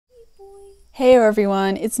Hey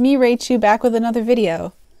everyone, it's me Rachu back with another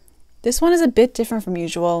video. This one is a bit different from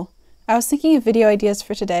usual. I was thinking of video ideas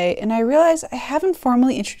for today and I realized I haven't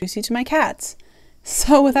formally introduced you to my cats.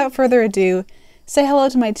 So without further ado, say hello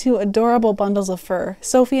to my two adorable bundles of fur,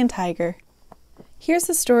 Sophie and Tiger. Here's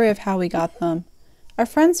the story of how we got them. Our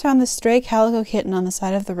friends found this stray calico kitten on the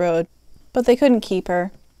side of the road, but they couldn't keep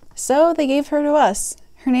her. So they gave her to us.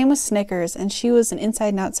 Her name was Snickers and she was an inside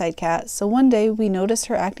and outside cat, so one day we noticed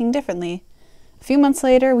her acting differently. A few months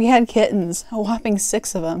later, we had kittens, a whopping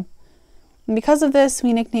 6 of them. And because of this,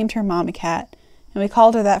 we nicknamed her Mama Cat, and we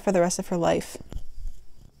called her that for the rest of her life.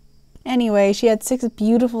 Anyway, she had 6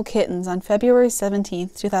 beautiful kittens on February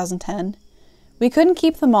 17th, 2010. We couldn't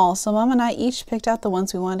keep them all, so Mom and I each picked out the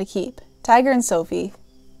ones we wanted to keep, Tiger and Sophie.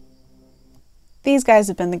 These guys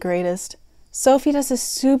have been the greatest. Sophie does this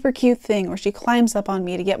super cute thing where she climbs up on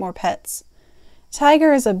me to get more pets.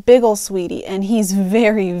 Tiger is a big ol' sweetie, and he's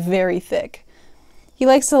very, very thick. He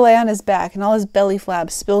likes to lay on his back and all his belly flab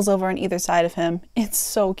spills over on either side of him. It's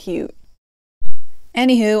so cute.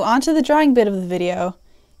 Anywho, onto the drawing bit of the video.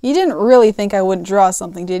 You didn't really think I wouldn't draw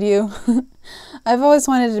something, did you? I've always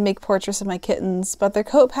wanted to make portraits of my kittens, but their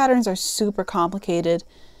coat patterns are super complicated,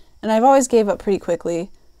 and I've always gave up pretty quickly.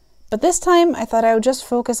 But this time, I thought I would just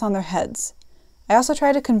focus on their heads. I also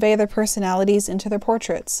try to convey their personalities into their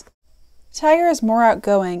portraits. Tiger is more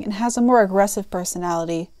outgoing and has a more aggressive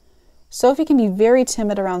personality. Sophie can be very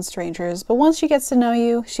timid around strangers, but once she gets to know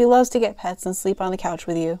you, she loves to get pets and sleep on the couch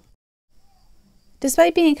with you.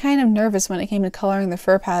 Despite being kind of nervous when it came to coloring the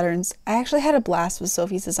fur patterns, I actually had a blast with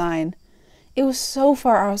Sophie's design. It was so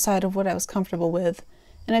far outside of what I was comfortable with,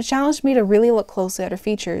 and it challenged me to really look closely at her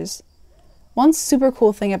features. One super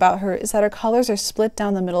cool thing about her is that her colors are split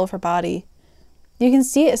down the middle of her body. You can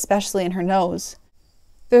see it especially in her nose.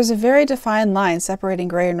 There's a very defined line separating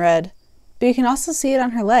gray and red, but you can also see it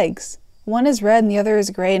on her legs. One is red and the other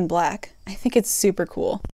is gray and black. I think it's super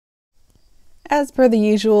cool. As per the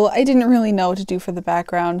usual, I didn't really know what to do for the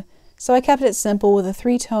background, so I kept it simple with a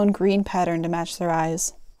 3-tone green pattern to match their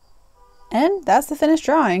eyes. And that's the finished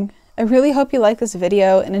drawing. I really hope you liked this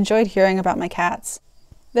video and enjoyed hearing about my cats.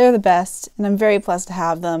 They're the best, and I'm very blessed to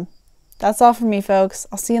have them. That's all from me, folks.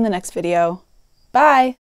 I'll see you in the next video.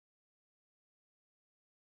 Bye!